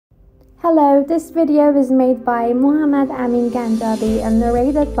Hello, this video is made by aminganjabi and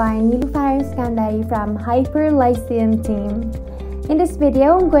narrated by Simufact from Hyper Lyceum team. In this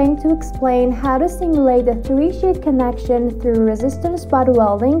video, I'm going to explain how to simulate the 3-sheet connection through resistance spot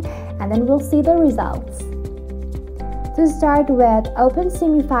welding, and then we'll see the results. To start with, open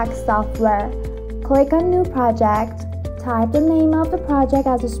Simufact software, click on New Project, type the name of the project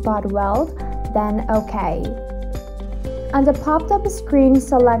as a spot weld, then OK. On the popped-up screen,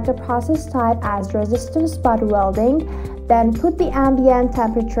 select the process type as resistance spot welding, then put the ambient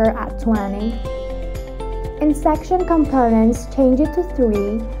temperature at 20. In section components, change it to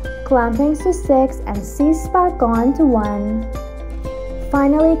 3, clampings to 6, and C-spot on to 1.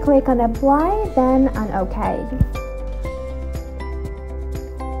 Finally, click on Apply, then on OK.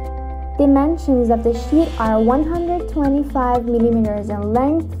 Dimensions of the sheet are 125 mm in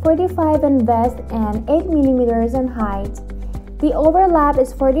length, 45 in width, and 8 mm in height. The overlap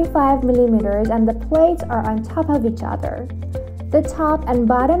is 45 mm and the plates are on top of each other. The top and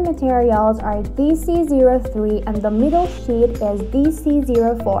bottom materials are DC03 and the middle sheet is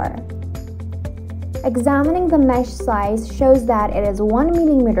DC04. Examining the mesh size shows that it is 1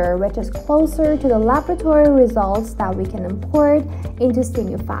 mm, which is closer to the laboratory results that we can import into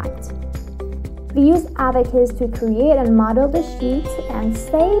Simufact. We use Abacus to create and model the sheets and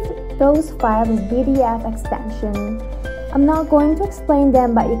save those files as PDF extension. I'm not going to explain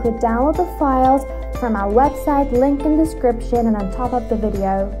them, but you could download the files from our website, link in description and on top of the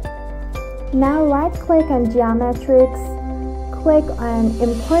video. Now right-click on Geometrics, click on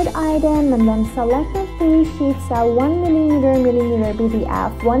Import Item, and then select the 3 sheets at 1 mm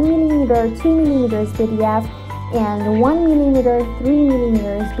PDF, 1 mm 2 mm PDF, and 1 mm 3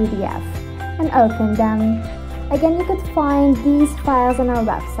 mm PDF. And open them. Again, you could find these files on our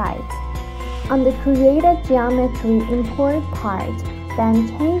website. On the Created Geometry Import part, then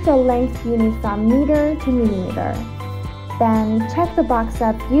change the length unit from meter to millimeter. Then check the box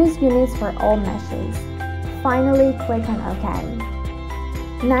of Use Units for all meshes. Finally, click on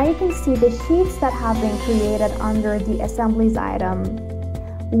OK. Now you can see the sheets that have been created under the Assemblies item.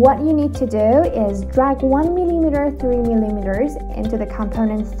 What you need to do is drag 1 mm 3 mm into the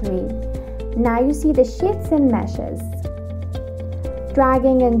component 3. Now you see the sheets and meshes.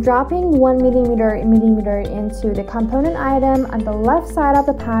 Dragging and dropping 1 mm into the component item on the left side of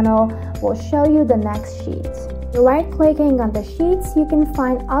the panel will show you the next sheet. Right-clicking on the sheets, you can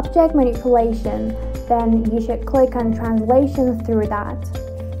find Object Manipulation, then you should click on Translation through that.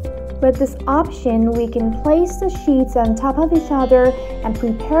 With this option, we can place the sheets on top of each other and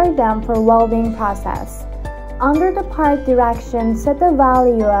prepare them for welding process. Under the part direction, set the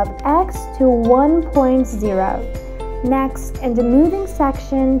value of X to 1.0. Next, in the moving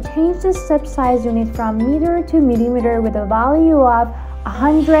section, change the step size unit from meter to millimeter with a value of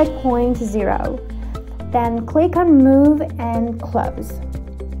 100.0. Then click on Move and Close.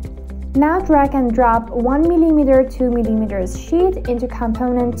 Now drag and drop 1 mm 2 mm sheet into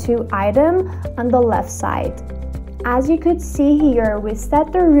component 2 item on the left side. As you could see here, we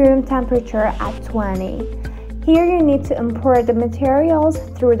set the room temperature at 20. Here you need to import the materials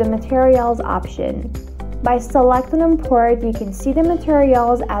through the Materials option. By selecting Import, you can see the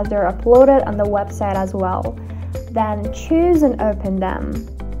materials as they're uploaded on the website as well. Then choose and open them.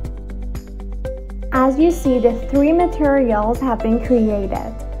 As you see, the 3 materials have been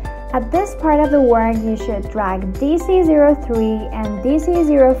created. At this part of the work, you should drag DC03 and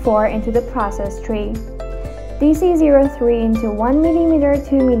DC04 into the process tree. DC03 into 1 mm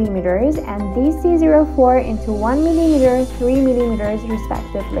 2 mm and DC04 into 1 mm 3 mm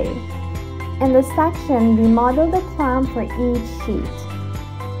respectively. In the section, we model the clamp for each sheet.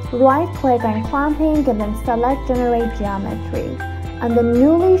 Right-click on Clamping and then select Generate Geometry. On the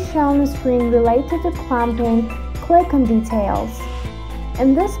newly shown screen related to clamping, click on Details.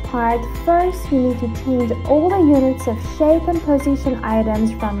 In this part, first you need to change all the units of shape and position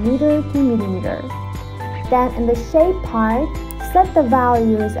items from meter to millimeter. Then in the shape part, set the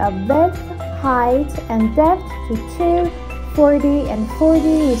values of width, height, and depth to 2, 40, and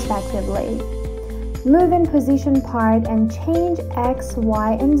 40 respectively. Move in position part and change X,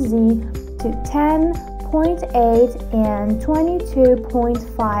 Y, and Z to 10, 0.8, and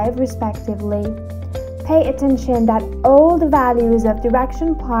 22.5 respectively. Pay attention that all the values of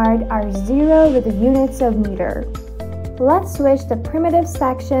direction part are 0 with the units of meter. Let's switch the primitive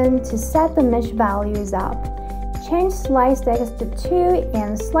section to set the mesh values up. Change slice X to 2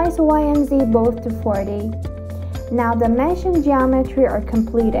 and slice Y and Z both to 40. Now the mesh and geometry are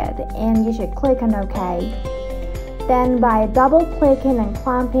completed and you should click on OK. Then by double-clicking and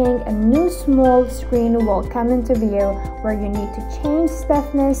clamping, a new small screen will come into view where you need to change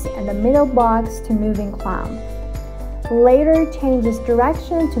stiffness in the middle box to moving clamp. Later, change this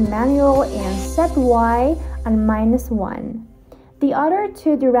direction to manual and set Y on -1. The other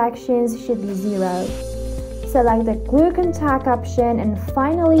two directions should be 0. Select the glue contact option and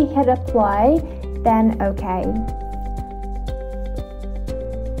finally hit apply, then OK.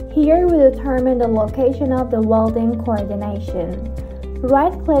 Here we determine the location of the welding coordination.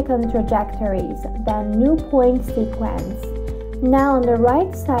 Right-click on trajectories, then new point sequence. Now on the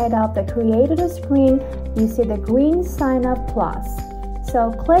right side of the created screen, you see the green sign of plus.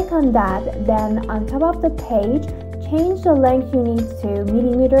 So click on that, then on top of the page, change the length you need to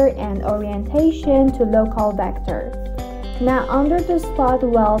millimeter and orientation to local vector. Now under the spot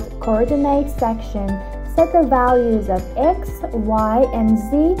weld coordinate section, set the values of X, Y, and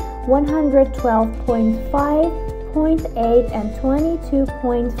Z 112.5, 0.8, and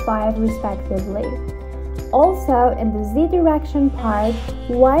 22.5 respectively. Also, in the Z direction part,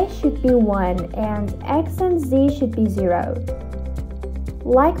 Y should be 1 and X and Z should be 0.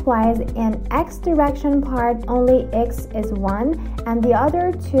 Likewise, in X direction part, only X is 1 and the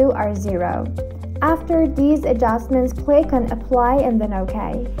other two are 0. After these adjustments, click on Apply and then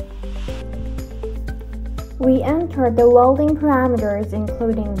OK. We entered the welding parameters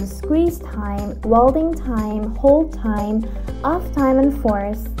including the squeeze time, welding time, hold time, off time, and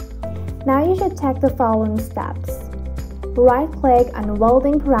force. Now you should check the following steps. Right-click on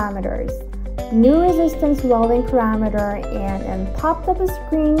Welding Parameters, New Resistance Welding Parameter, and in pop-up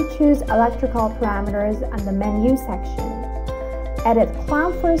screen, choose Electrical Parameters on the menu section. Edit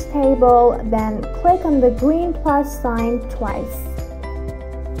Clamp Force Table, then click on the green plus sign twice.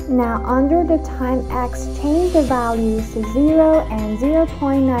 Now under the time X, change the values to 0 and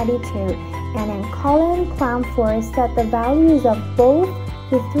 0.92, and in column Clamp Force, set the values of both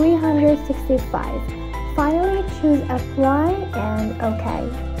to 365. Finally, choose Apply and OK.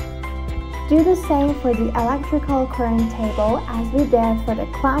 Do the same for the electrical current table as we did for the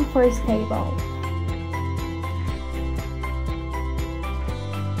clamp force table.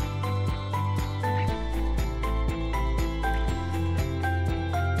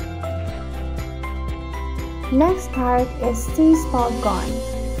 Next part is C-spot gun.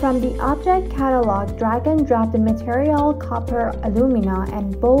 From the object catalog, drag and drop the material copper, alumina,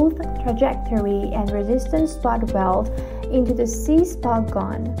 and both trajectory and resistance spot weld into the C-spot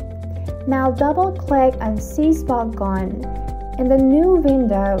gun. Now double-click on C-spot gun. In the new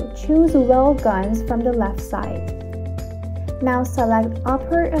window, choose weld guns from the left side. Now select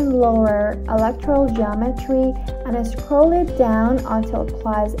upper and lower electrode geometry and scroll it down until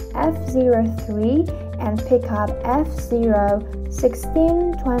plus F03 and pick up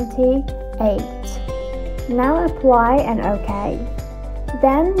F01628. Now apply and OK.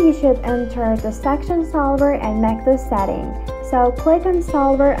 Then you should enter the section solver and make the setting. So click on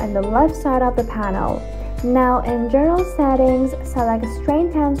solver on the left side of the panel. Now in general settings, select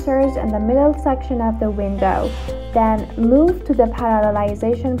strain tensors in the middle section of the window. Then move to the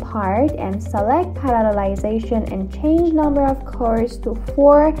parallelization part and select parallelization and change number of cores to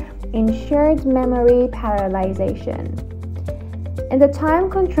 4 in shared memory parallelization. In the time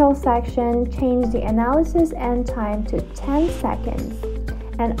control section, change the analysis end time to 10 seconds.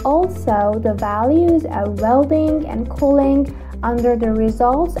 And also the values of welding and cooling under the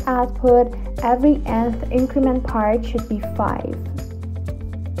results output, every nth increment part should be 5.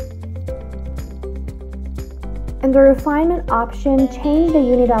 In the refinement option, change the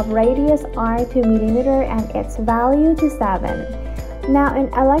unit of radius R to millimeter and its value to 7. Now in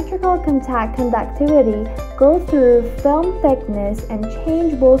electrical contact conductivity, go through film thickness and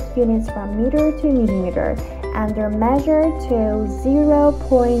change both units from meter to millimeter and their measure to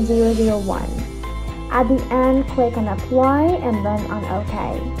 0.001. At the end, click on Apply and then on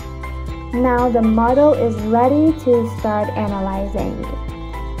OK. Now the model is ready to start analyzing.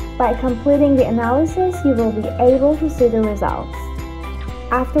 By completing the analysis, you will be able to see the results.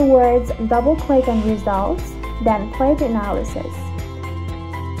 Afterwards, double-click on Results, then play the analysis.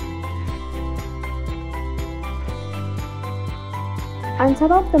 On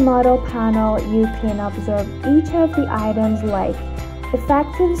top of the model panel, you can observe each of the items like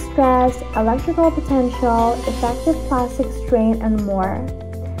effective stress, electrical potential, effective plastic strain, and more.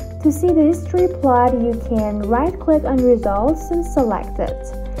 To see the history plot, you can right-click on Results and select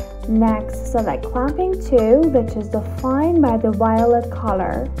it. Next, select Clamping 2, which is defined by the violet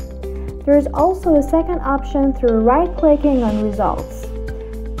color. There is also a second option through right-clicking on Results.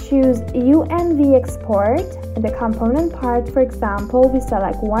 Choose UNV Export. In the component part, for example, we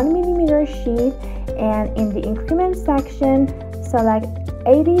select 1 mm sheet and in the increment section, select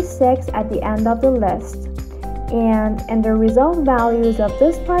 86 at the end of the list. And in the result values of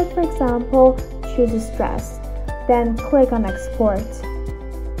this part, for example, choose stress. Then click on export.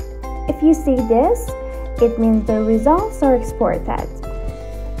 If you see this, it means the results are exported.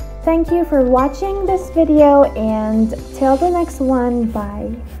 Thank you for watching this video, and till the next one,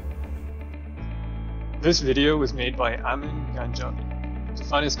 bye. This video was made by Aminganjabi. To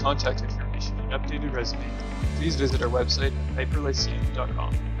find his contact information and updated resume, please visit our website at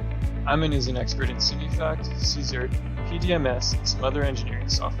hyperlyceum.com. Amin is an expert in Simufact, CZERT, PDMS, and some other engineering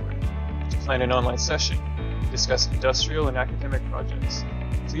software. To plan an online session and discuss industrial and academic projects,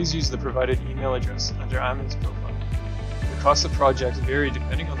 please use the provided email address under Amin's profile. The costs of projects vary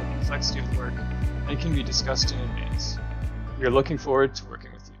depending on the complexity of the work and can be discussed in advance. We are looking forward to working